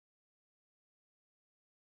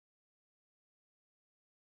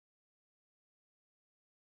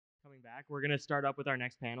coming back. We're going to start up with our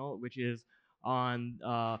next panel, which is on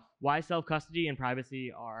why self-custody and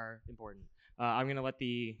privacy are important. I'm going to let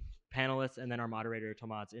the panelists and then our moderator,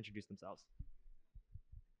 Tomas, introduce themselves.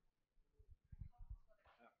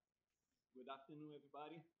 Good afternoon,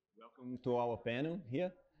 everybody. Welcome to our panel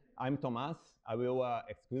here. I'm Tomas. I will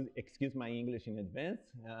excuse my English in advance,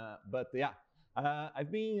 but yeah,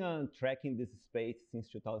 I've been tracking this space since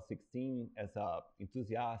 2016 as an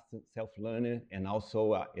enthusiast, self-learner, and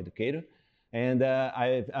also educator. And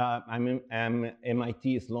I'm an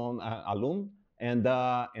MIT Sloan alum, and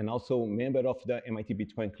also member of the MIT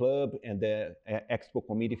Bitcoin Club and the Expo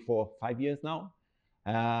committee for 5 years now.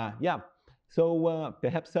 Yeah. So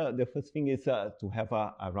perhaps the first thing is to have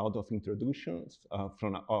a round of introductions of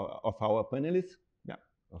our panelists. Yeah,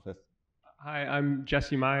 first. Hi, I'm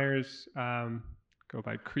Jesse Myers. Go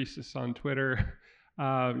by Croesus on Twitter.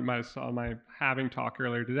 You might have saw my halving talk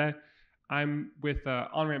earlier today. I'm with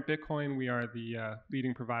OnRamp Bitcoin. We are the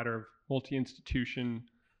leading provider of multi-institution,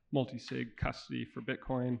 multi-sig custody for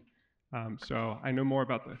Bitcoin. So I know more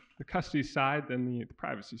about the custody side than the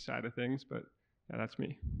privacy side of things, but yeah, that's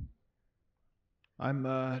me. I'm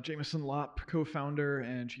Jameson Lopp, co-founder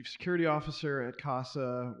and chief security officer at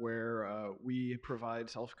CASA, where we provide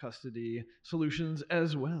self-custody solutions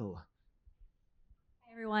as well.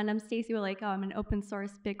 Hi everyone, I'm Stacy Waleyko. I'm an open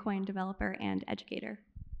source Bitcoin developer and educator.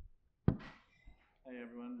 Hi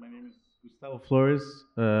everyone, my name is Gustavo Flores.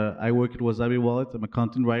 I work at Wasabi Wallet. I'm a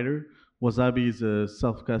content writer. Wasabi is a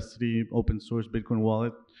self-custody open source Bitcoin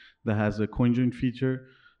wallet that has a CoinJoin feature.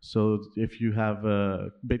 So if you have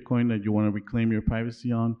Bitcoin that you want to reclaim your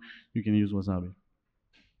privacy on, you can use Wasabi.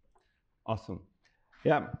 Awesome.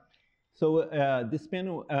 Yeah. So this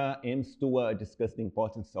panel aims to discuss the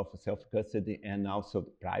importance of self-custody and also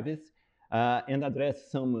privacy and address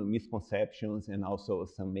some misconceptions and also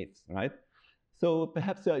some myths, right? So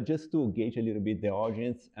perhaps just to gauge a little bit the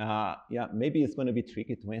audience, yeah, maybe it's going to be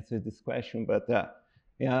tricky to answer this question, but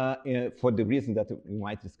for the reason that we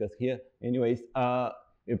might discuss here. Anyways,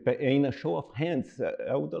 in a show of hands,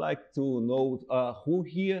 I would like to know who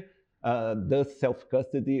here does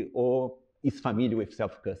self-custody or is familiar with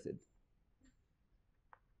self-custody.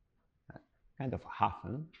 Kind of half,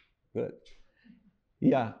 huh? Good.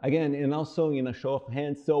 Yeah, again, and also in a show of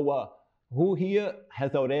hands, so who here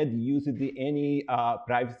has already used any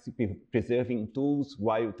privacy-preserving tools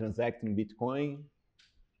while transacting Bitcoin?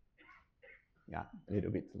 Yeah, a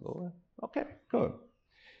little bit lower. Okay, cool.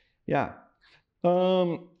 Yeah.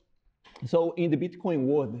 So in the Bitcoin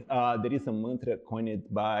world, there is a mantra coined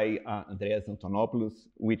by Andreas Antonopoulos,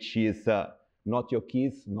 which is not your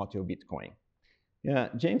keys, not your Bitcoin. Yeah,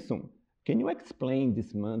 Jameson, can you explain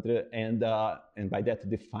this mantra and by that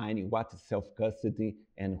define what is self-custody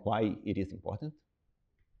and why it is important?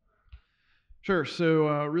 Sure.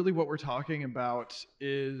 So really what we're talking about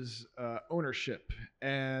is ownership.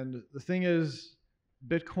 And the thing is,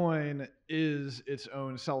 Bitcoin is its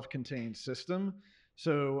own self-contained system.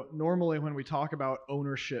 So normally when we talk about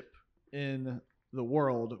ownership in the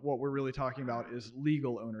world, what we're really talking about is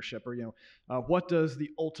legal ownership, or what does the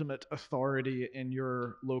ultimate authority in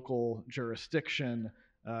your local jurisdiction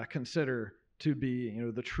consider to be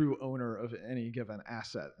the true owner of any given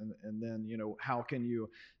asset, and then how can you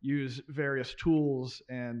use various tools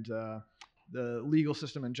and the legal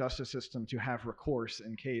system and justice system to have recourse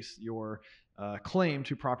in case your claim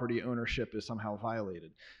to property ownership is somehow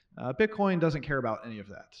violated. Bitcoin doesn't care about any of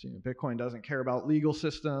that. Bitcoin doesn't care about legal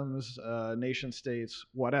systems, nation states,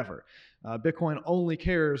 whatever. Bitcoin only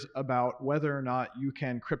cares about whether or not you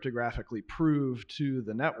can cryptographically prove to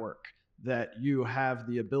the network that you have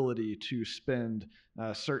the ability to spend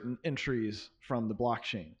certain entries from the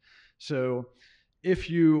blockchain. So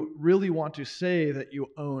if you really want to say that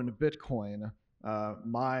you own Bitcoin,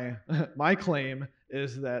 my claim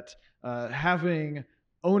is that having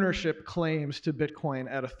ownership claims to Bitcoin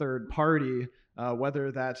at a third party,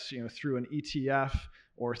 whether that's through an ETF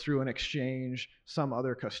or through an exchange, some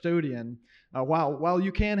other custodian, while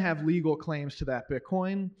you can have legal claims to that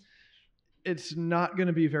Bitcoin, it's not going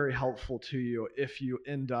to be very helpful to you if you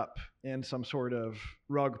end up in some sort of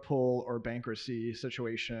rug pull or bankruptcy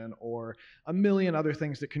situation or a million other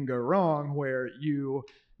things that can go wrong where you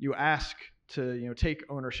ask to take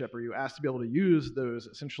ownership, or you ask to be able to use those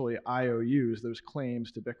essentially IOUs, those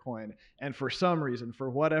claims to Bitcoin, and for some reason, for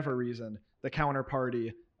whatever reason, the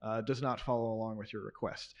counterparty does not follow along with your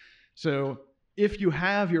request. So if you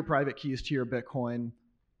have your private keys to your Bitcoin,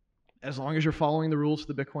 as long as you're following the rules of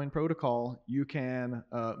the Bitcoin protocol, you can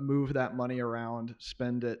move that money around,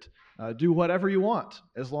 spend it, do whatever you want,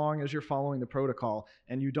 as long as you're following the protocol,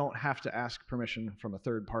 and you don't have to ask permission from a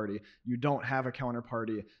third party. You don't have a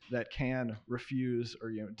counterparty that can refuse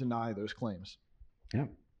or deny those claims. Yeah,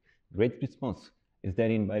 great response. Is there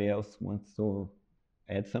anybody else wants to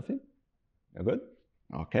add something? You're good?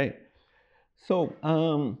 Okay. So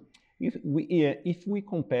if we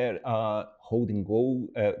compare holding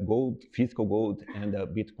gold, physical gold, and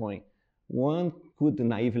Bitcoin, one could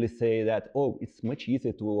naively say that, oh, it's much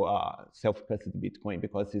easier to self-custody Bitcoin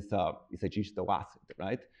because it's a digital asset,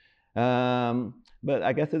 right? But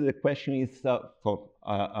I guess the question is for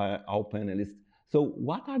our panelists. So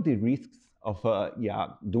what are the risks of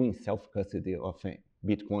doing self-custody of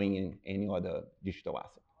Bitcoin and any other digital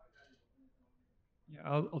asset?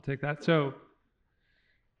 Yeah, I'll take that. So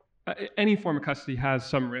any form of custody has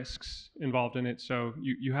some risks involved in it. So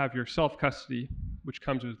you have your self-custody, which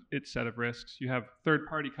comes with its set of risks. You have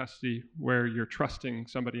third-party custody, where you're trusting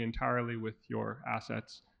somebody entirely with your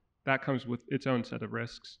assets. That comes with its own set of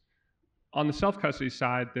risks. On the self-custody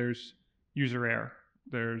side, there's user error.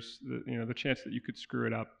 There's the chance that you could screw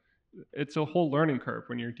it up. It's a whole learning curve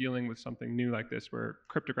when you're dealing with something new like this, where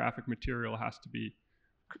cryptographic material has to be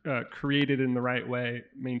created in the right way,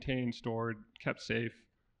 maintained, stored, kept safe,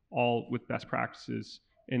 all with best practices.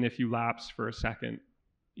 And if you lapse for a second,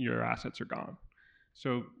 your assets are gone.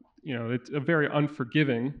 So it's a very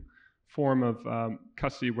unforgiving form of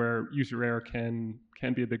custody where user error can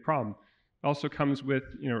be a big problem. It also comes with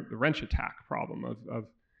the wrench attack problem of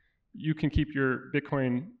you can keep your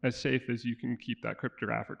Bitcoin as safe as you can keep that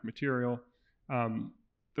cryptographic material.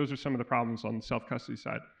 Those are some of the problems on the self-custody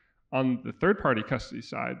side. On the third-party custody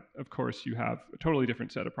side, of course, you have a totally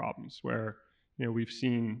different set of problems where we've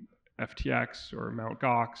seen FTX or Mt.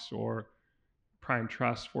 Gox or Prime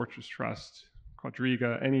Trust, Fortress Trust,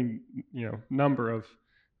 Quadriga, any number of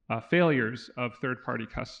failures of third-party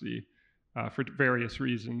custody for various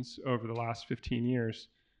reasons over the last 15 years.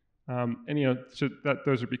 So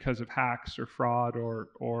those are because of hacks or fraud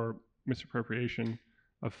or misappropriation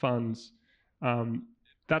of funds.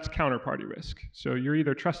 That's counterparty risk. So you're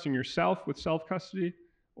either trusting yourself with self-custody,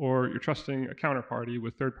 or you're trusting a counterparty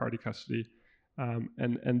with third-party custody,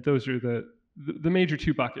 and those are the major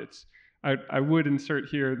two buckets. I would insert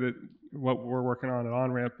here that what we're working on at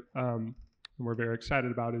OnRamp, and we're very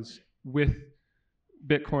excited about, is with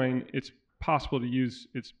Bitcoin, it's possible to use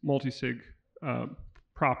its multi-sig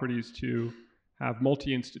properties to have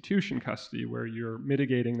multi-institution custody, where you're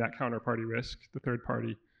mitigating that counterparty risk, the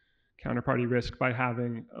third-party counterparty risk, by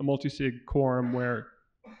having a multi-sig quorum where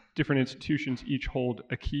different institutions each hold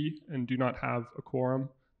a key and do not have a quorum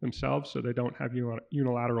themselves, so they don't have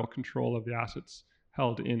unilateral control of the assets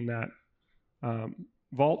held in that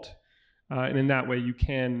vault. And in that way, you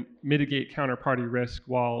can mitigate counterparty risk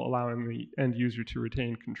while allowing the end user to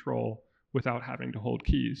retain control without having to hold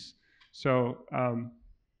keys. So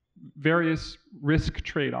various risk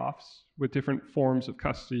trade-offs with different forms of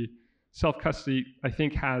custody. Self-custody, I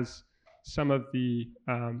think, has some of the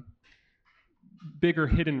bigger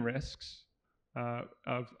hidden risks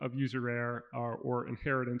of user error or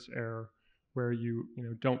inheritance error, where you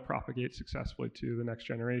don't propagate successfully to the next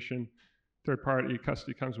generation. Third-party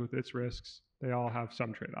custody comes with its risks. They all have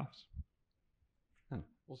some trade-offs.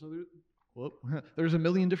 Also, there's a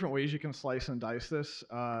million different ways you can slice and dice this,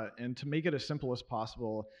 and to make it as simple as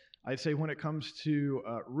possible, I'd say when it comes to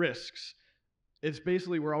risks, it's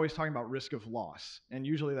basically, we're always talking about risk of loss, and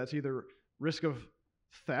usually that's either risk of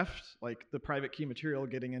theft, like the private key material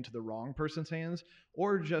getting into the wrong person's hands,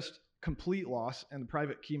 or just complete loss and the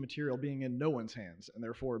private key material being in no one's hands and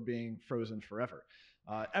therefore being frozen forever.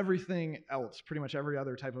 Everything else, pretty much every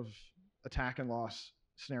other type of attack and loss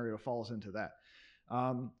scenario, falls into that.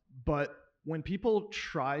 But when people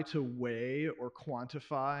try to weigh or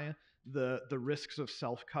quantify the risks of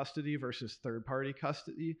self-custody versus third-party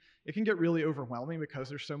custody, it can get really overwhelming because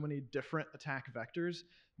there's so many different attack vectors.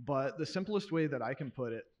 But the simplest way that I can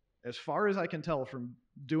put it, as far as I can tell from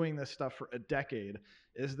doing this stuff for a decade,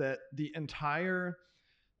 is that the entire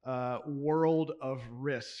world of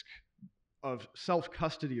risk, of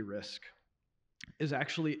self-custody risk, is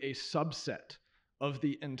actually a subset of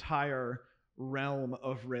the entire realm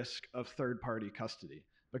of risk of third-party custody.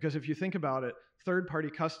 Because if you think about it, third-party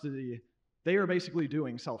custody, they are basically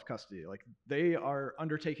doing self-custody. Like, they are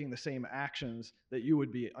undertaking the same actions that you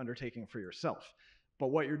would be undertaking for yourself. But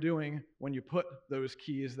what you're doing when you put those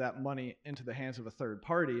keys, that money, into the hands of a third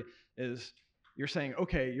party is you're saying,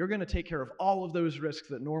 okay, you're going to take care of all of those risks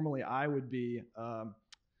that normally I would be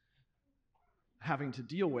having to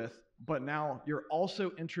deal with, but now you're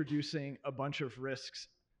also introducing a bunch of risks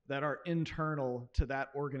that are internal to that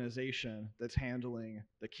organization that's handling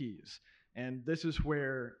the keys. And this is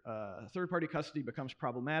where third-party custody becomes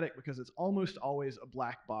problematic because it's almost always a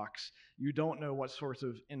black box. You don't know what sorts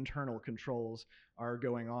of internal controls are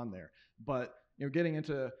going on there. But getting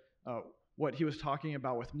into what he was talking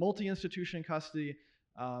about with multi-institution custody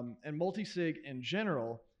and multi-sig in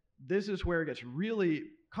general, this is where it gets really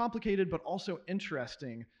complicated but also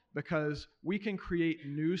interesting because we can create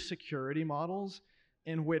new security models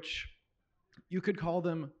in which you could call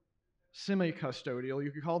them semi-custodial,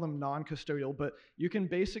 you could call them non-custodial, but you can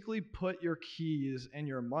basically put your keys and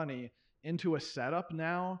your money into a setup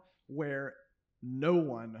now where no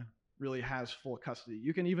one really has full custody.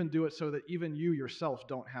 You can even do it so that even you yourself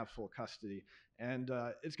don't have full custody. And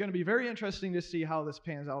it's going to be very interesting to see how this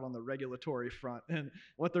pans out on the regulatory front and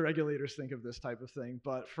what the regulators think of this type of thing.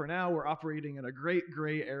 But for now, we're operating in a great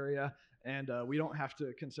gray area, and we don't have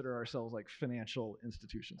to consider ourselves like financial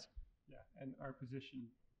institutions. Yeah, and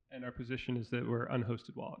our position is that we're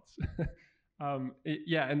unhosted wallets. And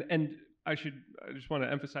I just want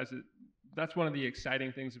to emphasize that that's one of the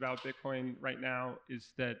exciting things about Bitcoin right now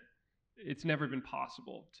is that it's never been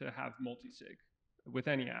possible to have multi-sig with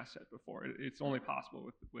any asset before. It's only possible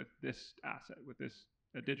with this asset, with this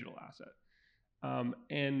digital asset.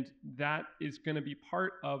 And that is going to be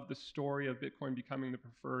part of the story of Bitcoin becoming the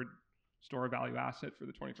preferred store of value asset for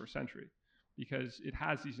the 21st century, because it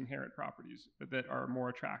has these inherent properties that are more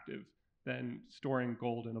attractive than storing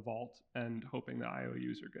gold in a vault and hoping the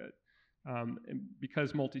IOUs are good. And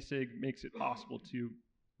because multi-sig makes it possible to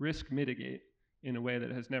risk mitigate in a way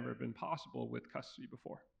that has never been possible with custody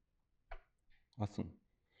before. Awesome.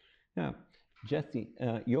 Yeah, Jesse,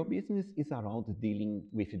 your business is around dealing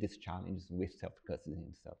with these challenges with self-custody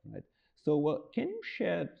and stuff, right? So can you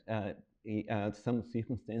share some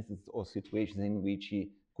circumstances or situations in which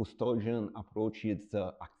custodian approach is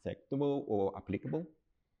acceptable or applicable?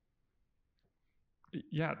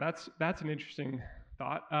 Yeah, that's an interesting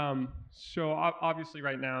thought. So obviously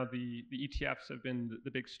right now the ETFs have been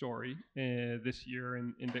the big story this year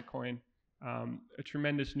in Bitcoin. A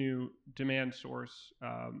tremendous new demand source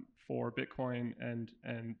for Bitcoin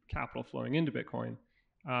and capital flowing into Bitcoin.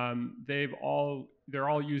 They're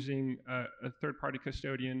all using a third-party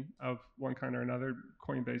custodian of one kind or another,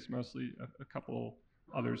 Coinbase mostly, a couple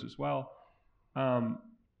others as well.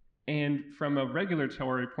 And from a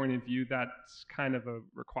regulatory point of view, that's kind of a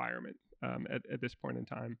requirement at this point in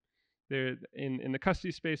time. In the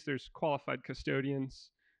custody space, there's qualified custodians,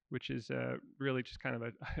 which is really just kind of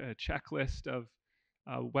a checklist of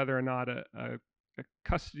whether or not a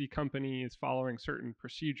custody company is following certain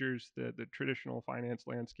procedures that the traditional finance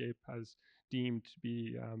landscape has deemed to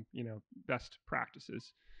be best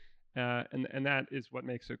practices. And that is what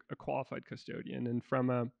makes a qualified custodian. And from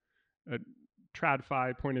a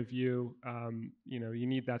TradFi point of view, you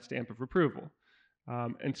need that stamp of approval.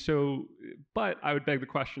 But I would beg the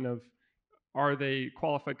question of, are they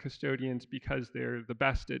qualified custodians because they're the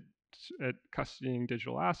best at custodying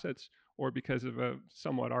digital assets, or because of a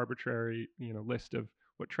somewhat arbitrary list of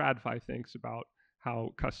what TradFi thinks about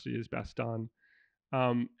how custody is best done?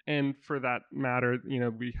 And for that matter,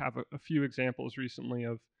 we have a few examples recently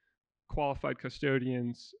of qualified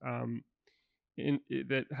custodians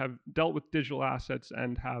that have dealt with digital assets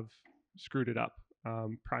and have screwed it up.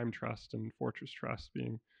 Prime Trust and Fortress Trust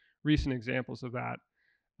being recent examples of that.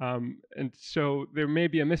 And so there may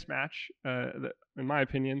be a mismatch. In my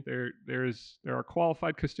opinion, there are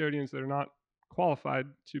qualified custodians that are not qualified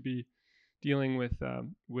to be dealing with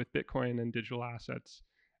Bitcoin and digital assets.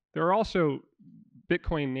 There are also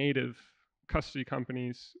Bitcoin native custody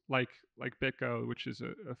companies like BitGo, which is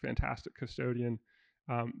a fantastic custodian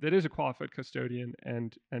that is a qualified custodian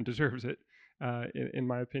and deserves it, in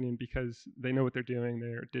my opinion, because they know what they're doing.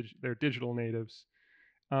 They're digital natives.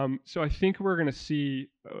 So I think we're going to see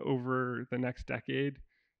over the next decade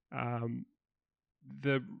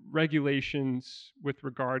the regulations with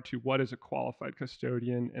regard to what is a qualified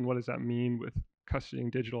custodian and what does that mean with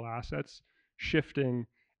custodying digital assets shifting,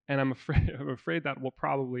 and I'm afraid that will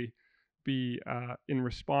probably be in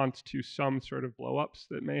response to some sort of blowups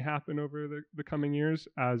that may happen over the coming years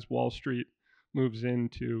as Wall Street moves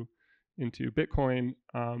into Bitcoin,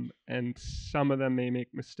 and some of them may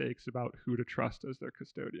make mistakes about who to trust as their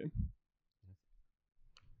custodian.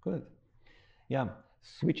 Good. Yeah,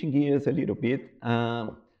 switching gears a little bit,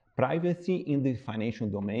 privacy in the financial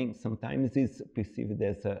domain sometimes is perceived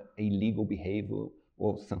as a illegal behavior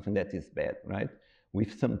or something that is bad, right?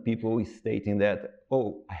 With some people stating that,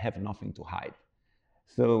 oh, I have nothing to hide.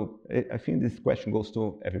 So I think this question goes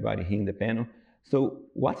to everybody here in the panel. So,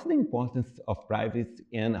 what's the importance of privacy,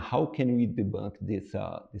 and how can we debunk this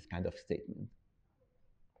kind of statement?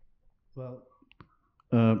 Well,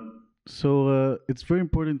 Uh, it's very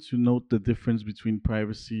important to note the difference between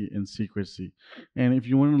privacy and secrecy. And if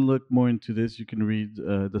you want to look more into this, you can read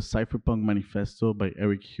the Cypherpunk Manifesto by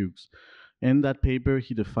Eric Hughes. In that paper,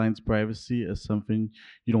 he defines privacy as something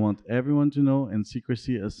you don't want everyone to know, and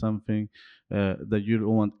secrecy as something that you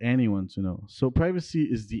don't want anyone to know. So, privacy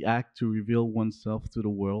is the act to reveal oneself to the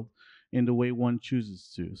world in the way one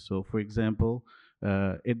chooses to. So, for example,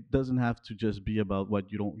 it doesn't have to just be about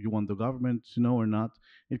what you want the government to know or not.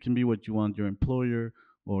 It can be what you want your employer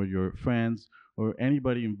or your friends or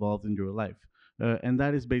anybody involved in your life. And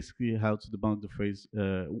that is basically how to debunk the phrase,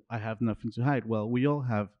 I have nothing to hide. Well, we all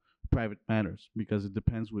have private matters because it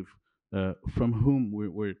depends with from whom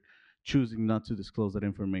we're choosing not to disclose that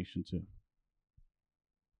information to.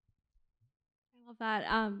 I love that.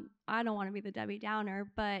 I don't want to be the Debbie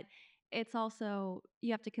Downer, but it's also,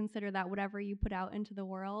 you have to consider that whatever you put out into the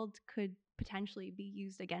world could potentially be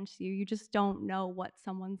used against you. You just don't know what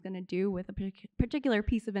someone's going to do with a particular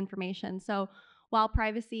piece of information. So while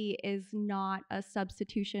privacy is not a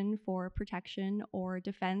substitution for protection or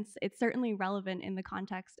defense, it's certainly relevant in the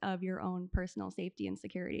context of your own personal safety and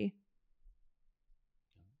security.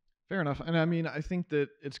 Fair enough. And I mean, I think that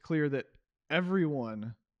it's clear that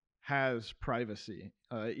everyone has privacy,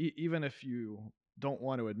 even if you don't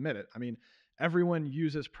want to admit it. I mean, everyone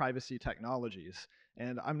uses privacy technologies,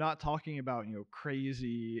 and I'm not talking about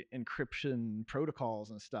crazy encryption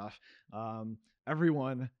protocols and stuff.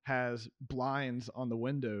 Everyone has blinds on the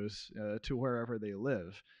windows to wherever they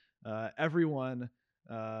live. Everyone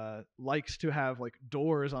likes to have like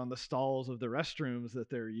doors on the stalls of the restrooms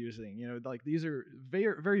that they're using. Like these are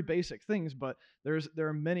very very basic things, but there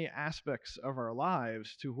are many aspects of our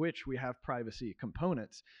lives to which we have privacy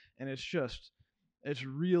components, and it's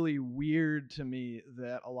really weird to me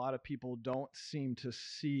that a lot of people don't seem to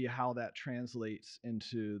see how that translates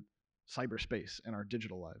into cyberspace and our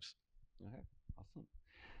digital lives. Okay, awesome.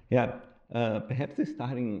 Yeah, perhaps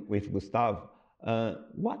starting with Gustav,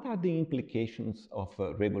 what are the implications of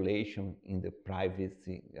regulation in the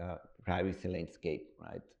privacy landscape,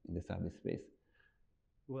 right, in the cyberspace?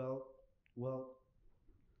 Well, well,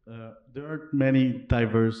 there are many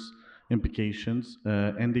diverse implications,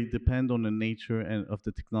 and they depend on the nature and of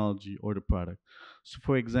the technology or the product. So,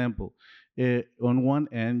 for example, on one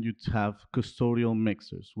end, you have custodial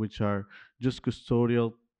mixers, which are just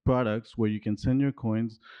custodial products where you can send your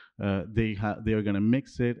coins. They are going to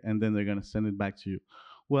mix it, and then they're going to send it back to you.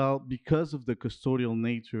 Well, because of the custodial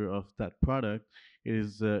nature of that product,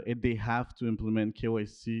 they have to implement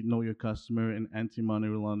KYC, know your customer, and anti-money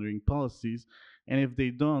laundering policies, and if they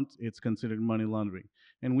don't, it's considered money laundering.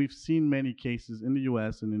 And we've seen many cases in the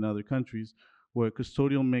US and in other countries where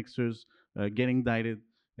custodial mixers get indicted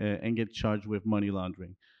and get charged with money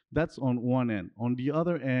laundering. That's on one end. On the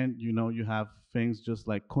other end, you have things just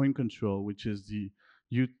like coin control, which is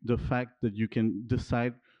the fact that you can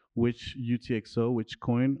decide which UTXO, which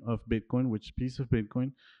coin of Bitcoin, which piece of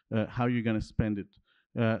Bitcoin, how you're going to spend it.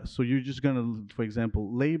 So you're just going to, for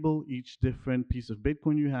example, label each different piece of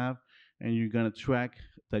Bitcoin you have, and you're going to track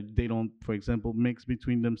that they don't, for example, mix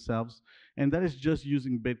between themselves. And that is just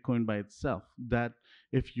using Bitcoin by itself. That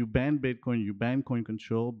if you ban Bitcoin, you ban coin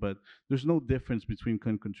control, but there's no difference between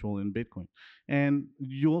coin control and Bitcoin. And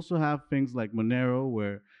you also have things like Monero,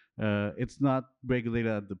 where it's not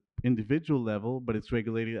regulated at the individual level, but it's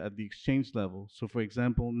regulated at the exchange level. So, for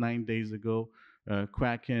example, 9 days ago,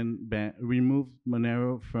 Kraken removed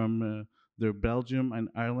Monero from their Belgium and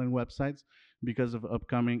Ireland websites because of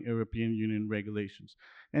upcoming European Union regulations.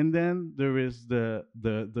 And then there is the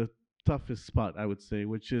toughest spot, I would say,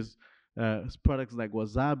 which is products like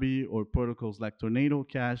Wasabi or protocols like Tornado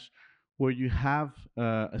Cash, where you have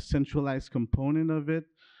a centralized component of it,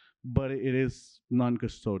 but it is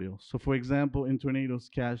non-custodial. So, for example, in Tornado's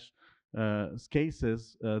Cash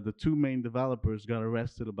cases, the two main developers got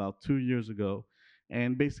arrested about 2 years ago,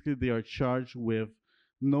 and basically they are charged with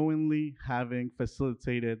knowingly having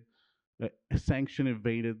facilitated sanction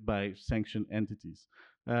evaded by sanctioned entities.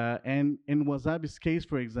 And in Wasabi's case,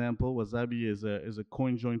 for example, Wasabi is a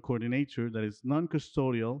coin join coordinator that is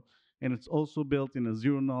non-custodial, and it's also built in a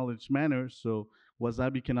zero-knowledge manner, so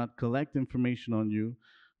Wasabi cannot collect information on you,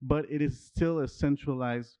 but it is still a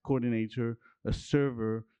centralized coordinator, a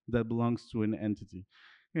server that belongs to an entity.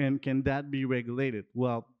 And can that be regulated?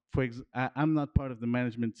 Well, I'm not part of the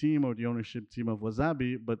management team or the ownership team of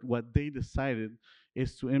Wasabi, but what they decided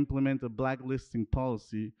is to implement a blacklisting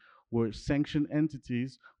policy where sanctioned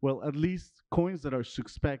entities, well, at least coins that are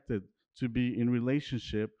suspected to be in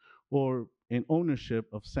relationship or and ownership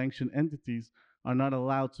of sanctioned entities are not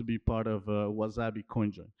allowed to be part of Wasabi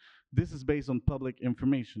CoinJoin. This is based on public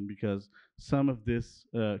information because some of this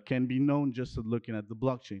can be known just looking at the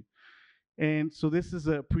blockchain. And so this is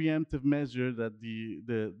a preemptive measure that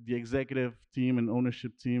the executive team and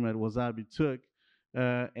ownership team at Wasabi took,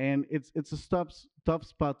 and it's a tough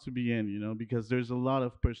spot to be in, because there's a lot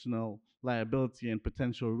of personal liability and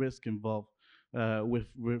potential risk involved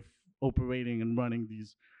with operating and running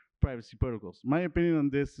these privacy protocols. My opinion on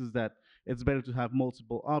this is that it's better to have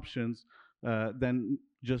multiple options than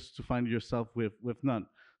just to find yourself with none.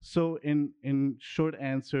 So in short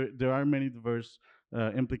answer, there are many diverse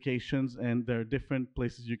implications, and there are different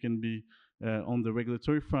places you can be on the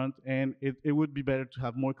regulatory front, and it would be better to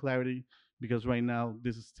have more clarity because right now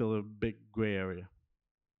this is still a big gray area.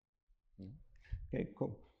 Okay,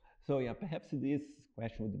 cool. So yeah, perhaps this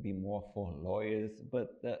question would be more for lawyers,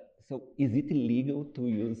 but so is it illegal to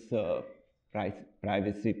use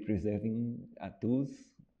privacy preserving tools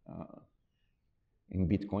in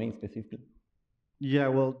Bitcoin specifically? Yeah,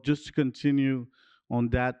 well, just to continue on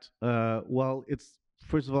that, well,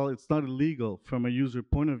 first of all, it's not illegal from a user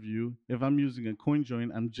point of view. If I'm using a CoinJoin,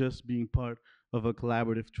 I'm just being part of a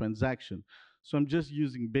collaborative transaction. So I'm just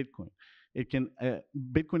using Bitcoin.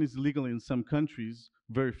 Bitcoin is illegal in some countries,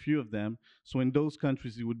 very few of them. So in those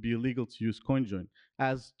countries, it would be illegal to use CoinJoin.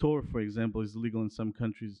 As Tor, for example, is illegal in some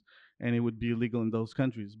countries, and it would be illegal in those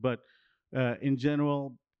countries. But in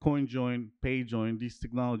general, CoinJoin, PayJoin, these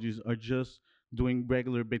technologies are just doing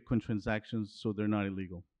regular Bitcoin transactions, so they're not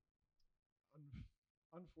illegal.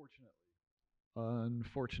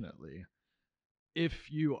 Unfortunately, if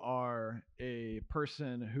you are a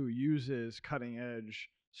person who uses cutting edge,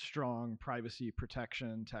 strong privacy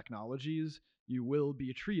protection technologies, you will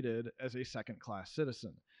be treated as a second class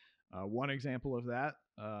citizen. One example of that,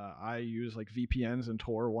 I use like VPNs and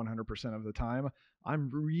Tor 100% of the time. I'm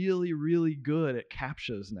really, really good at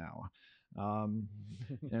CAPTCHAs now.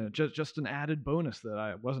 Just an added bonus that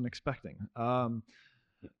I wasn't expecting.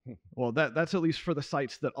 Well, that's at least for the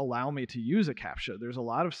sites that allow me to use a CAPTCHA. There's a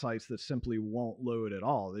lot of sites that simply won't load at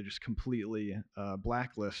all. They just completely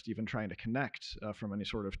blacklist even trying to connect from any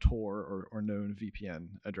sort of Tor or known VPN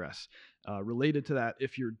address. Related to that,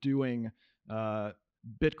 if you're doing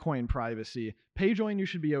Bitcoin privacy, PayJoin, you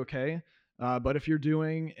should be okay. But if you're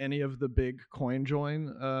doing any of the big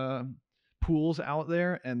CoinJoin pools out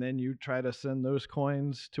there, and then you try to send those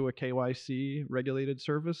coins to a KYC regulated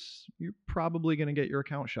service, you're probably going to get your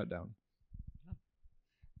account shut down.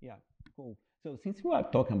 Yeah, cool. So since we are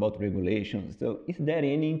talking about regulations, so is there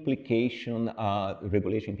any implication,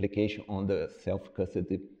 regulation implication on the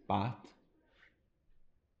self-custody part?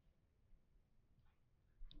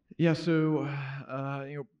 Yeah, so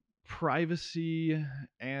privacy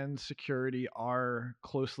and security are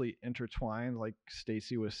closely intertwined, like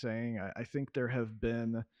Stacy was saying. I think there have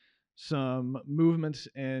been some movements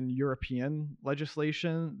in European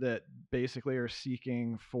legislation that basically are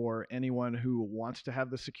seeking for anyone who wants to have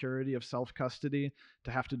the security of self-custody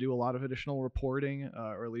to have to do a lot of additional reporting,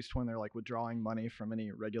 or at least when they're like withdrawing money from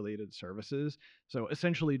any regulated services. So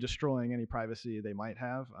essentially destroying any privacy they might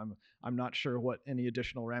have. I'm not sure what any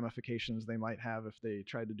additional ramifications they might have if they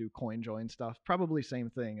tried to do CoinJoin stuff. Probably same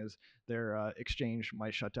thing as their exchange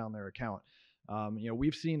might shut down their account.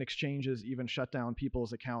 We've seen exchanges even shut down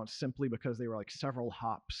people's accounts simply because they were like several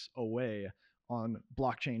hops away on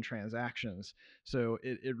blockchain transactions. So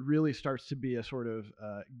it really starts to be a sort of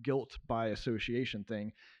guilt by association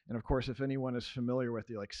thing. And of course, if anyone is familiar with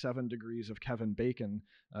the like 7 degrees of Kevin Bacon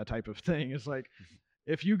type of thing, it's like,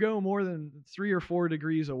 if you go more than 3 or 4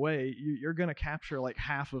 degrees away, you're going to capture like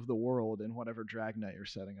half of the world in whatever dragnet you're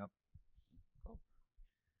setting up.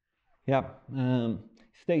 Yeah,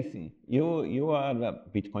 Stacy, you are a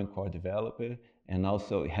Bitcoin core developer and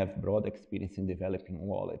also have broad experience in developing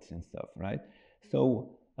wallets and stuff, right?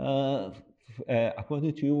 So,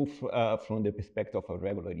 according to you, from the perspective of a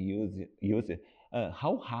regular user,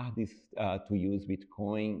 how hard is to use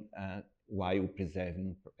Bitcoin while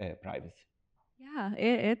preserving privacy? Yeah,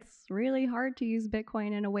 it's really hard to use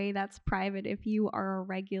Bitcoin in a way that's private if you are a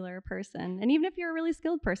regular person. And even if you're a really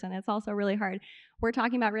skilled person, it's also really hard. We're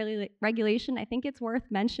talking about regulation. I think it's worth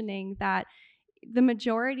mentioning that the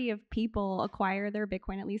majority of people acquire their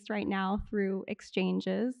Bitcoin, at least right now, through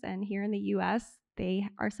exchanges. And here in the US, they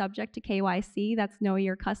are subject to KYC. That's Know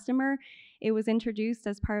Your Customer. It was introduced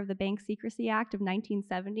as part of the Bank Secrecy Act of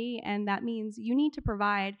 1970. And that means you need to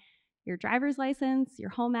provide your driver's license, your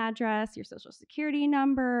home address, your social security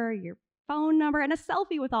number, your phone number, and a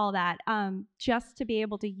selfie with all that, just to be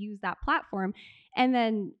able to use that platform. And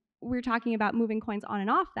then we're talking about moving coins on and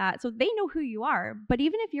off that. So they know who you are. But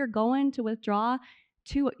even if you're going to withdraw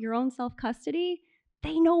to your own self-custody,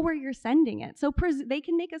 they know where you're sending it. So they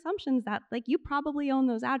can make assumptions that like you probably own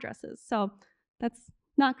those addresses. So that's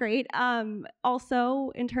not great.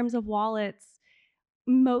 Also, in terms of wallets,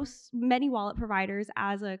 many wallet providers,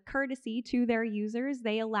 as a courtesy to their users,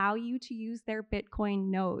 they allow you to use their Bitcoin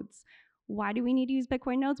nodes. Why do we need to use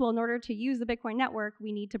Bitcoin nodes? Well, in order to use the Bitcoin network,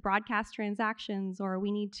 we need to broadcast transactions or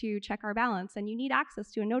we need to check our balance, and you need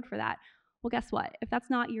access to a node for that. Well, guess what? If that's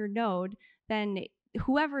not your node, then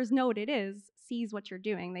whoever's node it is sees what you're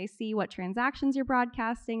doing. They see what transactions you're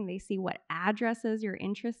broadcasting, they see what addresses you're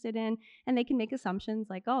interested in, and they can make assumptions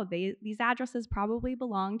like, oh, these addresses probably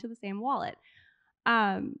belong to the same wallet.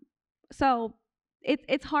 So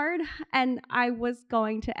it's hard, and I was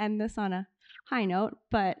going to end this on a high note,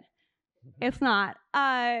 but it's not.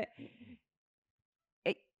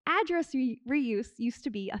 Address reuse used to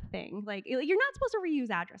be a thing. Like, you're not supposed to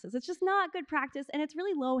reuse addresses. It's just not good practice, and it's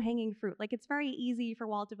really low-hanging fruit. Like, it's very easy for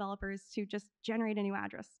wallet developers to just generate a new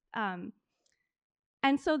address.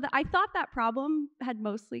 And so I thought that problem had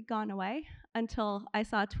mostly gone away until I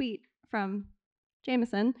saw a tweet from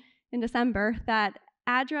Jameson in December that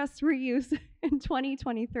address reuse in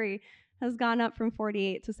 2023 has gone up from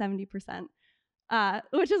 48 to 70%,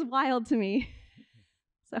 which is wild to me.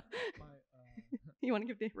 So, you want to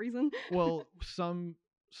give the reason? Well, some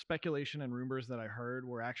speculation and rumors that I heard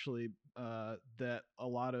were actually that a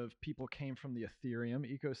lot of people came from the Ethereum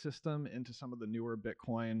ecosystem into some of the newer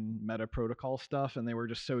Bitcoin meta protocol stuff, and they were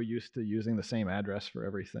just so used to using the same address for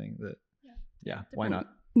everything that, yeah, why not?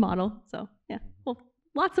 Model. So, yeah. Well,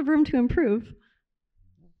 lots of room to improve.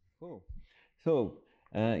 Cool. So,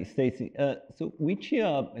 Stacy, so which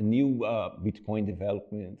new Bitcoin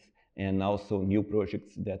developments and also new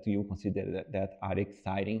projects that you consider that are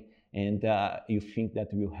exciting and you think that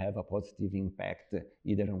will have a positive impact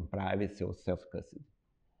either on privacy or self-custody?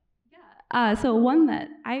 Yeah. So one that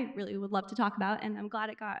I really would love to talk about, and I'm glad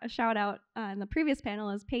it got a shout out in the previous panel,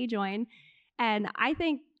 is PayJoin. And I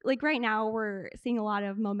think like right now we're seeing a lot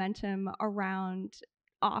of momentum around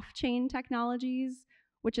off-chain technologies,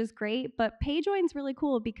 which is great. But PayJoin's really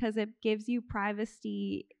cool because it gives you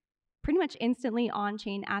privacy pretty much instantly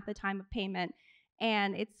on-chain at the time of payment.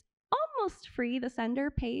 And it's almost free. The sender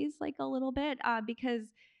pays like a little bit because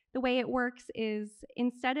the way it works is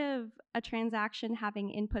instead of a transaction having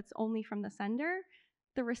inputs only from the sender,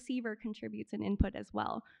 the receiver contributes an input as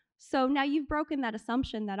well. So now you've broken that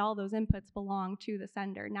assumption that all those inputs belong to the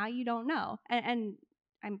sender. Now you don't know. And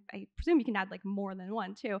I presume you can add like more than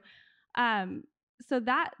one too. So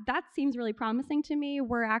that seems really promising to me.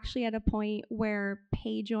 We're actually at a point where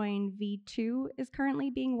PayJoin V2 is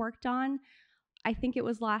currently being worked on. I think it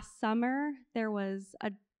was last summer, there was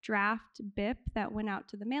a draft BIP that went out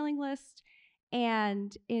to the mailing list.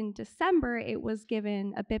 And in December, it was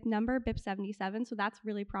given a BIP number, BIP 77. So that's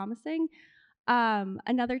really promising.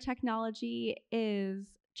 Another technology is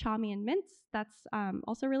Chaumian mints. That's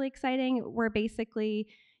also really exciting, where basically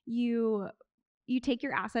you take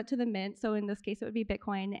your asset to the mint. So in this case, it would be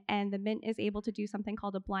Bitcoin, and the mint is able to do something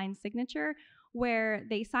called a blind signature, where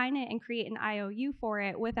they sign it and create an IOU for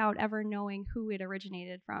it without ever knowing who it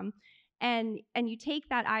originated from. And you take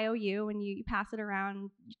that IOU and you pass it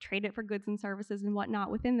around, you trade it for goods and services and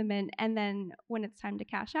whatnot within the mint, and then when it's time to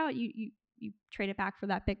cash out, you trade it back for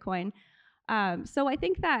that Bitcoin. So I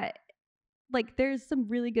think that like there's some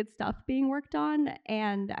really good stuff being worked on,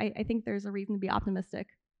 and I think there's a reason to be optimistic.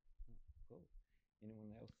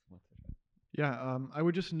 Anyone else want to? Yeah, I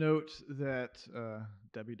would just note that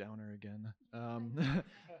Debbie Downer again.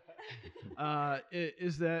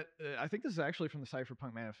 Is that I think this is actually from the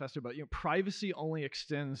Cypherpunk Manifesto, but privacy only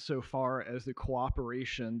extends so far as the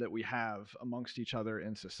cooperation that we have amongst each other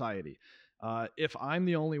in society. If I'm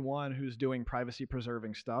the only one who's doing privacy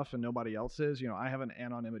preserving stuff and nobody else is, I have an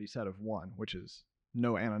anonymity set of 1, which is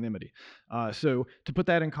no anonymity. So to put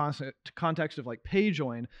that in context of like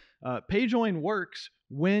PayJoin, PayJoin works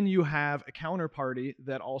when you have a counterparty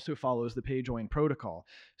that also follows the PayJoin protocol.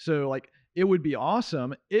 So like it would be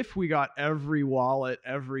awesome if we got every wallet,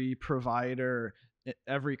 every provider,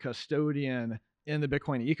 every custodian in the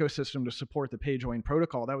Bitcoin ecosystem to support the PayJoin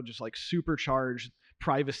protocol. That would just like supercharge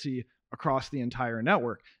privacy across the entire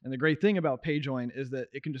network. And the great thing about PayJoin is that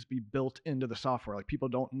it can just be built into the software. Like, people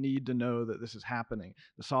don't need to know that this is happening.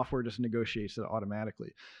 The software just negotiates it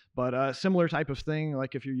automatically. But a similar type of thing,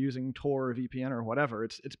 like if you're using Tor or VPN or whatever,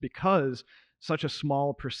 it's because such a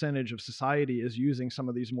small percentage of society is using some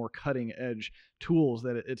of these more cutting edge tools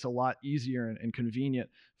that it's a lot easier and convenient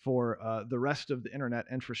for the rest of the internet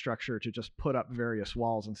infrastructure to just put up various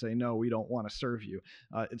walls and say, no, we don't want to serve you.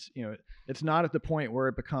 It's not at the point where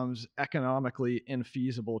it becomes economically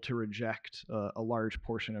infeasible to reject a large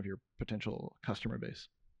portion of your potential customer base.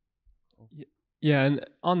 Yeah, and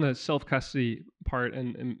on the self-custody part,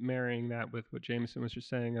 and marrying that with what Jameson was just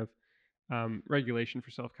saying of regulation for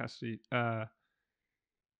self-custody,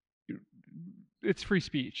 it's free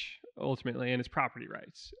speech ultimately, and it's property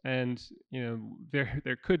rights. And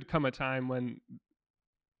there could come a time when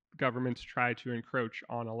governments try to encroach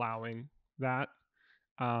on allowing that.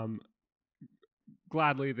 Happily,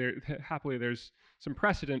 there's some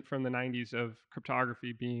precedent from the 90s of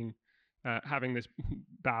cryptography being having this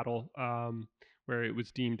battle where it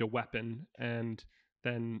was deemed a weapon, and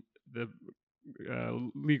then the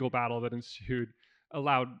legal battle that ensued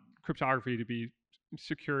allowed cryptography to be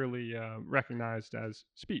securely recognized as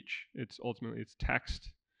speech. It's text,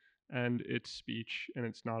 and it's speech, and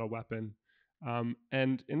it's not a weapon.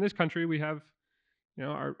 And in this country, we have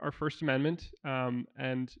our First Amendment,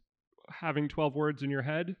 and having 12 words in your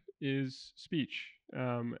head is speech.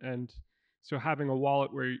 And so having a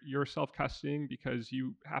wallet where you're self-custodying because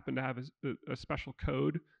you happen to have a special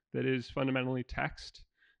code that is fundamentally text,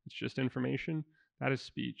 it's just information, that is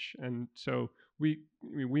speech. And so we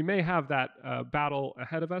may have that battle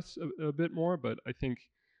ahead of us a bit more, but I think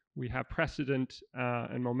we have precedent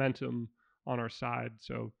and momentum on our side.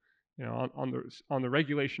 So on the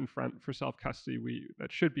regulation front for self-custody,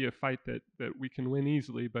 that should be a fight that we can win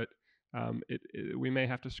easily, but we may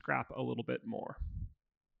have to scrap a little bit more.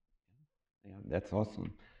 Yeah, that's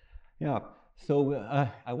awesome. Yeah, so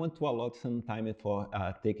I want to allot some time for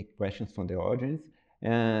taking questions from the audience.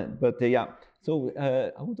 Yeah, so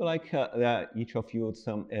I would like each of you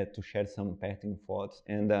to share some parting thoughts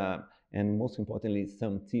and most importantly,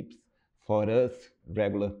 some tips for us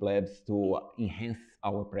regular plebs to enhance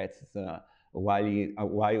our practice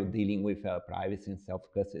while dealing with privacy and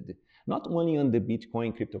self-custody. Not only on the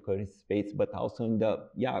Bitcoin cryptocurrency space, but also in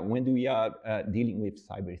when we are dealing with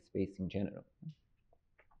cyberspace in general.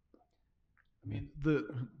 I mean,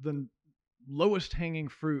 the lowest hanging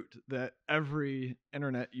fruit that every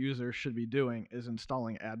internet user should be doing is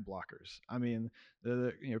installing ad blockers. I mean,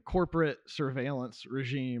 the corporate surveillance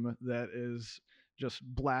regime that is just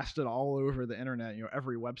blasted all over the internet.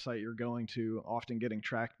 Every website you're going to often getting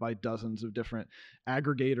tracked by dozens of different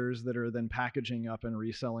aggregators that are then packaging up and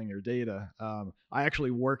reselling your data. I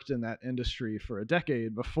actually worked in that industry for a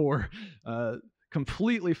decade before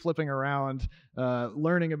completely flipping around,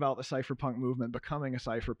 learning about the cypherpunk movement, becoming a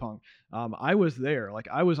cypherpunk. I was there. Like,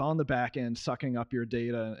 I was on the back end sucking up your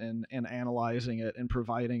data and analyzing it and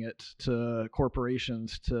providing it to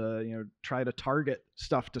corporations to try to target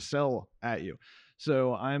stuff to sell at you.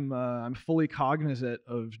 So I'm fully cognizant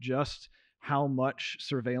of just how much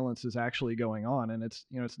surveillance is actually going on, and it's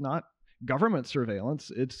not government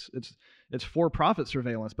surveillance, it's for-profit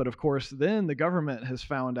surveillance. But of course, then the government has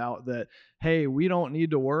found out that, hey, we don't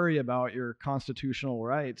need to worry about your constitutional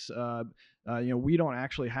rights. We don't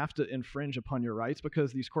actually have to infringe upon your rights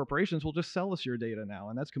because these corporations will just sell us your data now,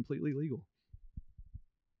 and that's completely legal.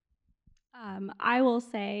 I will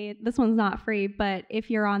say this one's not free, but if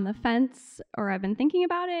you're on the fence or have been thinking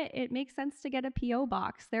about it, it makes sense to get a PO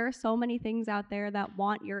box. There are so many things out there that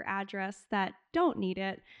want your address that don't need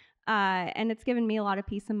it. And it's given me a lot of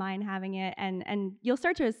peace of mind having it, and you'll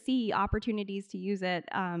start to see opportunities to use it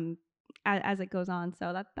as it goes on.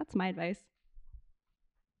 So that's my advice.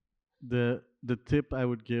 The tip I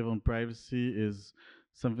would give on privacy is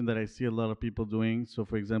something that I see a lot of people doing. So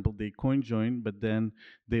for example, they coin join, but then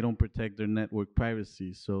they don't protect their network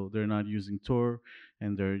privacy. So they're not using Tor,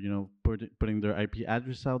 and they're putting their IP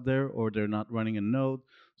address out there, or they're not running a node,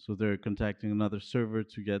 so they're contacting another server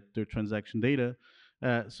to get their transaction data.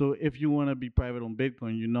 So if you want to be private on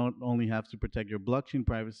Bitcoin, you not only have to protect your blockchain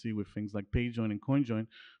privacy with things like PayJoin and CoinJoin,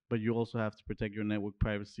 but you also have to protect your network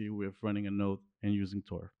privacy with running a node and using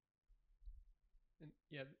Tor.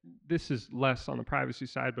 Yeah, this is less on the privacy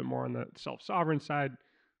side, but more on the self-sovereign side.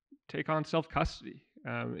 Take on self-custody.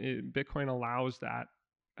 Bitcoin allows that,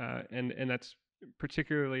 and that's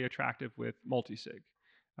particularly attractive with multi-sig.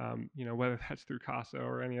 Whether that's through Casa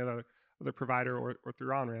or any other provider, or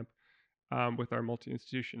through on-ramp, with our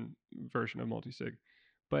multi-institution version of multi-sig.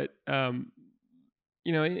 But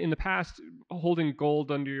in the past, holding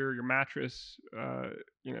gold under your mattress,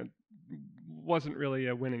 wasn't really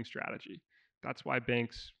a winning strategy. That's why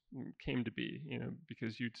banks came to be,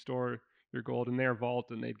 because you'd store your gold in their vault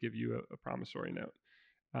and they'd give you a promissory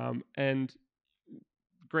note. And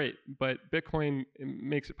great, but Bitcoin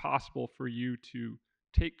makes it possible for you to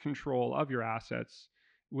take control of your assets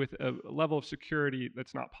with a level of security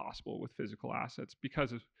that's not possible with physical assets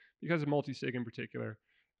because of multi-sig in particular,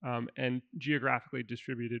 and geographically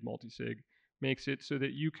distributed multi-sig makes it so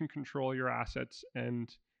that you can control your assets,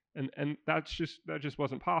 and that just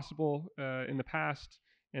wasn't possible in the past.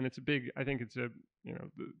 And I think it's the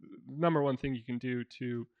number one thing you can do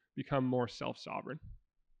to become more self-sovereign.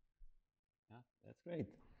 Yeah, that's great.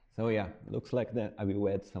 So yeah, looks like that I will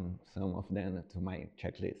add some of them to my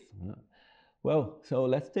checklist. Well, so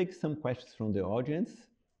let's take some questions from the audience.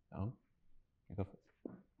 Oh, go first.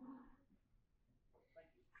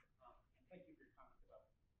 Thank you for your comments about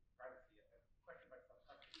privacy. A question about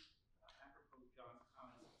self-custody. Apropos John's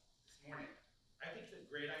comments this morning. I think it's a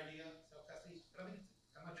great idea, self-custody, but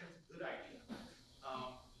I'm not sure it's a good idea.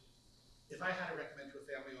 If I had to recommend to a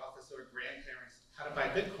family office or grandparents how to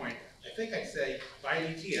buy Bitcoin, I think I'd say buy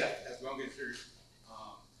an ETF as long as there's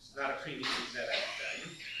not a premium net asset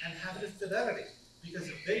value, and have it at Fidelity. Because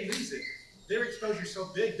if they lose it, their exposure is so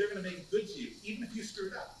big, they're going to make it good to you, even if you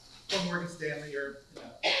screwed up. Or Morgan Stanley or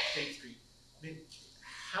State Street. I mean,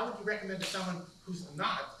 how would you recommend to someone who's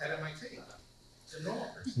not at MIT? It's a normal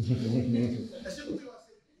person. Assume you want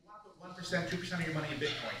to put 1%, 2% of your money in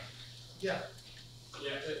Bitcoin. Yeah.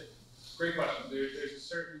 Yeah. Great question. There's a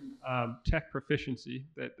certain tech proficiency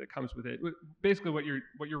that comes with it. Basically, what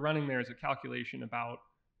you're running there is a calculation about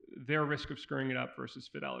their risk of screwing it up versus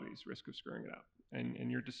Fidelity's risk of screwing it up,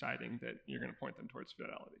 and you're deciding that you're going to point them towards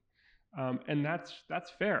Fidelity, and that's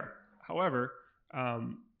fair. However,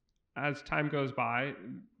 as time goes by,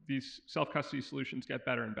 these self-custody solutions get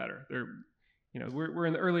better and better. We're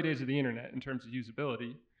in the early days of the internet in terms of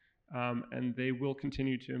usability, and they will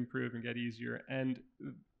continue to improve and get easier. And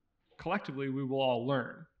collectively, we will all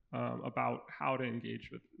learn about how to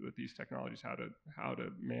engage with these technologies, how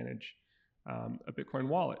to manage a Bitcoin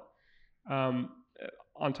wallet. On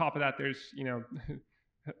top of that, there's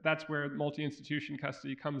that's where multi-institution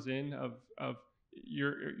custody comes in. Of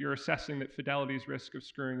you're assessing that Fidelity's risk of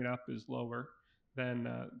screwing it up is lower than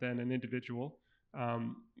an individual,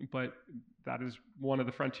 but that is one of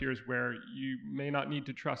the frontiers where you may not need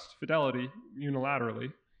to trust Fidelity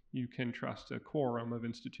unilaterally. You can trust a quorum of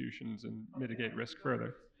institutions and mitigate risk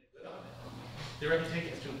further. Their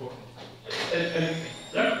reputation is too important.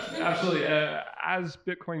 Yeah, absolutely. As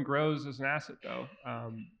Bitcoin grows as an asset, though,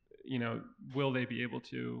 will they be able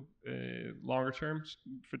to longer term?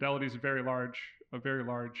 Fidelity is a very large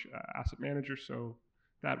asset manager, so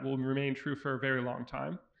that will remain true for a very long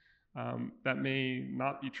time. That may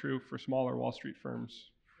not be true for smaller Wall Street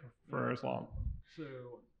firms for as long. So,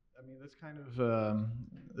 I mean, that's kind of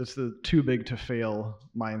it's the too big to fail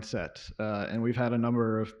mindset, and we've had a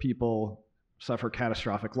number of people suffer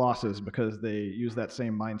catastrophic losses because they use that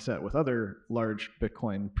same mindset with other large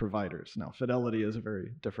Bitcoin providers. Now, Fidelity is a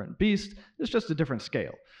very different beast. It's just a different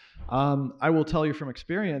scale. I will tell you from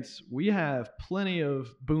experience, we have plenty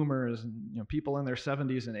of boomers and people in their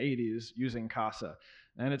 70s and 80s using Casa.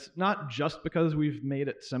 And it's not just because we've made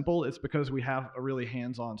it simple, it's because we have a really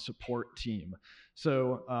hands-on support team.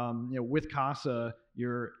 So with Casa,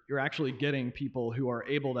 you're actually getting people who are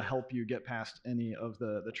able to help you get past any of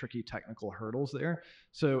the tricky technical hurdles there.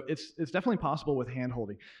 So it's definitely possible with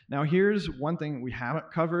hand-holding. Now here's one thing we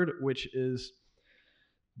haven't covered, which is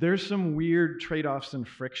there's some weird trade-offs and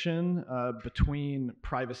friction between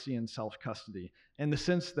privacy and self-custody, in the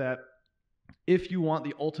sense that if you want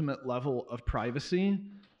the ultimate level of privacy,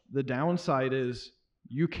 the downside is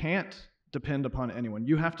you can't depend upon anyone.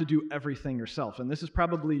 You have to do everything yourself. And this is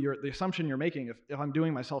probably the assumption you're making. If I'm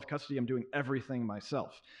doing my self-custody, I'm doing everything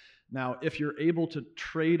myself. Now, if you're able to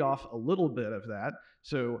trade off a little bit of that,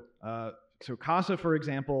 so Casa, for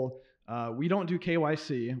example, we don't do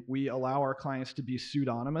KYC. We allow our clients to be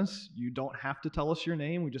pseudonymous. You don't have to tell us your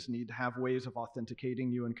name. We just need to have ways of authenticating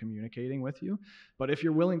you and communicating with you. But if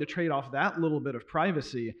you're willing to trade off that little bit of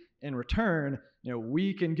privacy in return,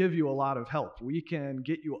 we can give you a lot of help. We can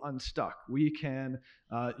get you unstuck. We can,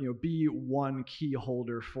 be one key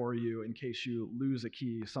holder for you in case you lose a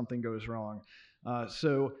key, something goes wrong.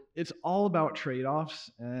 So it's all about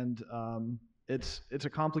trade-offs, and it's a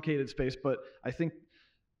complicated space. But I think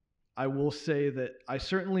I will say that I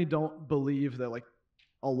certainly don't believe that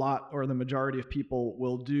a lot or the majority of people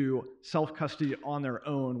will do self-custody on their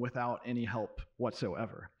own without any help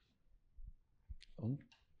whatsoever.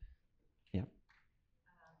 Yeah.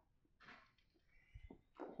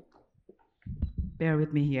 bear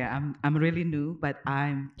with me here. I'm really new, but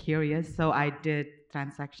I'm curious. So I did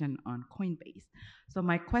transaction on Coinbase. So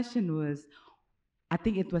my question was, I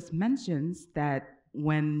think it was mentioned that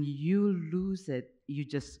when you lose it,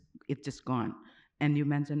 it's just gone. And you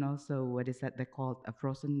mentioned also what is that they called a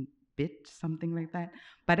frozen bit, something like that.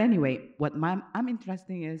 But anyway, I'm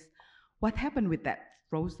interested is what happened with that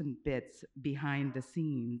frozen bits behind the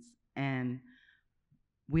scenes, and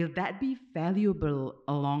will that be valuable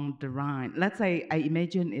along the line? Let's say I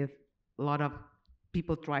imagine if a lot of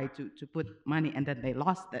people try to put money and then they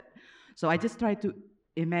lost it. So I just try to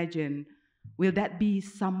imagine, will that be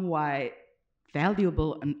somewhat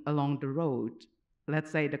valuable along the road? Let's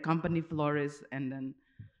say the company Flores and then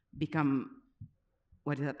become,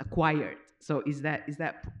 what is that, acquired. So is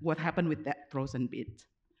that what happened with that frozen bit?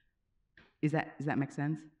 Does that make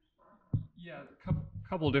sense? Yeah,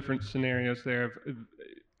 couple different scenarios there.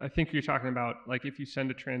 I think you're talking about like if you send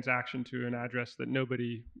a transaction to an address that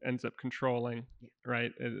nobody ends up controlling,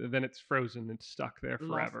 right? Then it's frozen, it's stuck there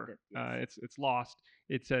forever. It's lost.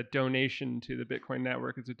 It's a donation to the Bitcoin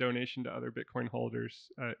network. It's a donation to other Bitcoin holders.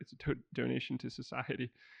 It's a donation to society.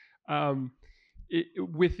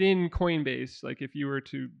 Within Coinbase, like if you were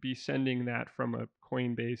to be sending that from a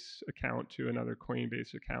Coinbase account to another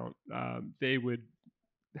Coinbase account, they would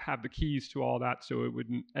have the keys to all that, so it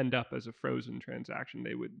wouldn't end up as a frozen transaction.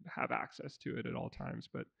 They would have access to it at all times.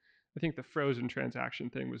 But I think the frozen transaction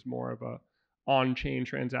thing was more of a on-chain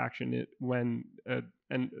transaction when a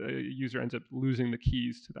user ends up losing the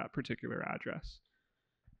keys to that particular address.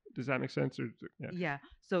 Does that make sense? Or Yeah.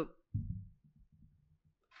 So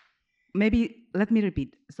maybe let me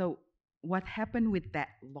repeat. So what happened with that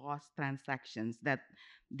lost transactions, that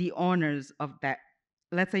the owners of that,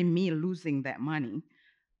 let's say me losing that money,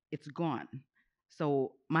 it's gone.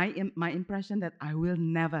 So my impression that I will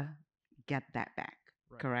never get that back.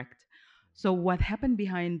 Right. Correct. So what happened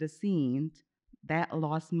behind the scenes, that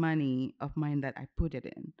lost money of mine that I put it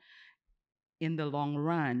in the long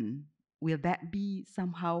run, will that be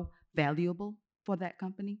somehow valuable for that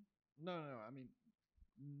company? No. I mean,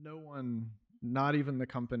 no one, not even the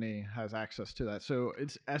company, has access to that. So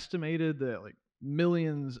it's estimated that like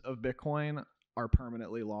millions of Bitcoin are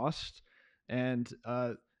permanently lost, and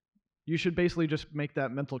you should basically just make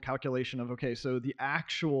that mental calculation of, okay, so the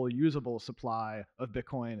actual usable supply of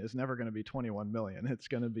Bitcoin is never going to be 21 million. It's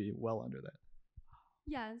going to be well under that.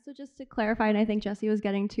 Yeah, so just to clarify, and I think Jesse was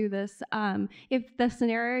getting to this, if the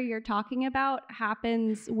scenario you're talking about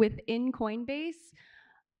happens within Coinbase,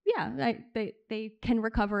 yeah, they can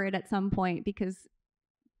recover it at some point because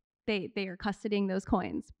they are custodying those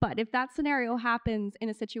coins. But if that scenario happens in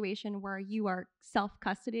a situation where you are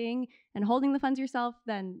self-custodying and holding the funds yourself,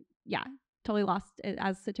 then yeah, totally lost.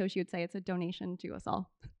 As Satoshi would say, it's a donation to us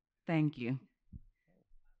all. Thank you.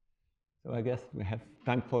 So I guess we have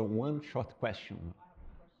time for one short question.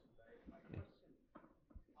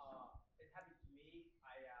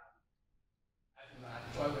 I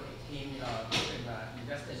joined with a team,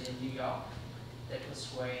 invested in New York. That was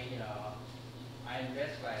where, I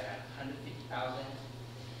invest like 150,000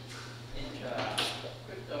 into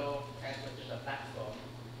crypto, transfer to the platform.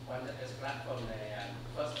 When this platform,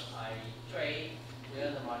 first I trade, we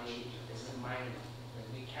earn the money, this is mine. When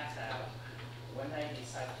we cash out, when I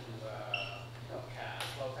decide to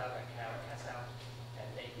close out the account, cash out,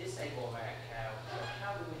 and they disable my account, so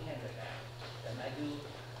how do we handle that? Then I do.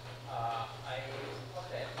 I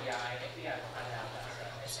talked to FBI to find out that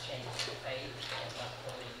exchange is fake and not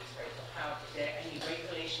totally straight. So how is there any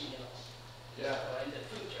regulation, in the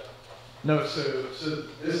future? No, so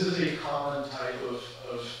this is a common type of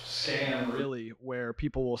scam, really, where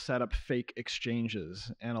people will set up fake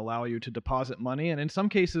exchanges and allow you to deposit money. And in some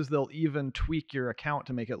cases, they'll even tweak your account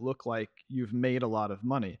to make it look like you've made a lot of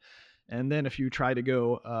money. And then if you try to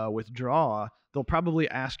go withdraw, they'll probably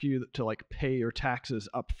ask you to like pay your taxes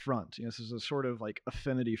up front. This is a sort of like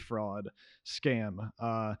affinity fraud scam.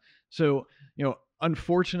 So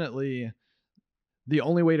unfortunately, the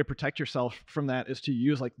only way to protect yourself from that is to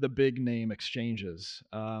use like the big name exchanges.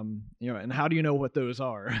 And how do you know what those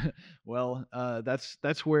are? Well,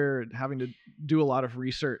 that's where having to do a lot of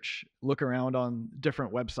research, look around on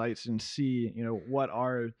different websites and see, what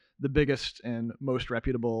are the biggest and most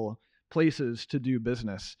reputable places to do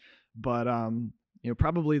business. But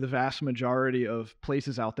probably the vast majority of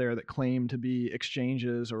places out there that claim to be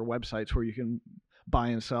exchanges or websites where you can buy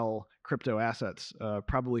and sell crypto assets,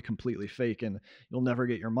 probably completely fake, and you'll never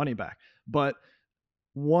get your money back. But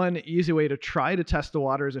one easy way to try to test the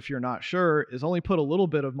waters if you're not sure is only put a little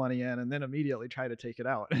bit of money in and then immediately try to take it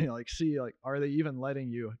out. Like, see, like, are they even letting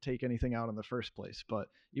you take anything out in the first place? But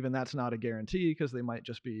even that's not a guarantee, because they might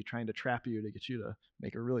just be trying to trap you to get you to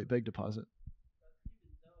make a really big deposit.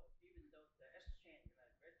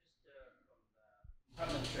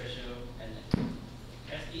 Department Treasurer and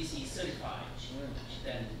SEC certified,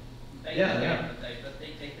 then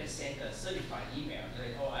they send a certified email.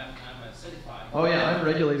 Like, oh, I'm a certified. Oh yeah, I'm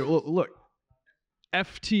regulated. Well, look,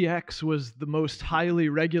 FTX was the most highly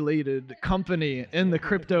regulated company in the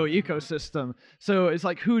crypto ecosystem. So it's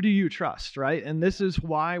like, who do you trust, right? And this is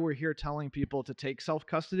why we're here telling people to take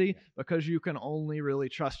self-custody, because you can only really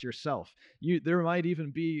trust yourself. There might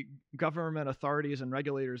even be government authorities and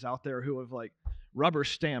regulators out there who have like rubber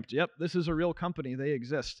stamped, yep, this is a real company, they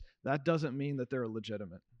exist. That doesn't mean that they're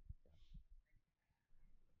legitimate.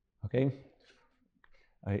 Okay.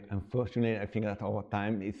 Unfortunately, I think that our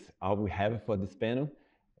time is all we have for this panel.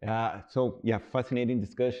 So yeah, fascinating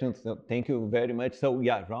discussion. So thank you very much. So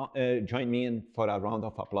yeah, join me in for a round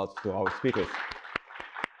of applause to our speakers.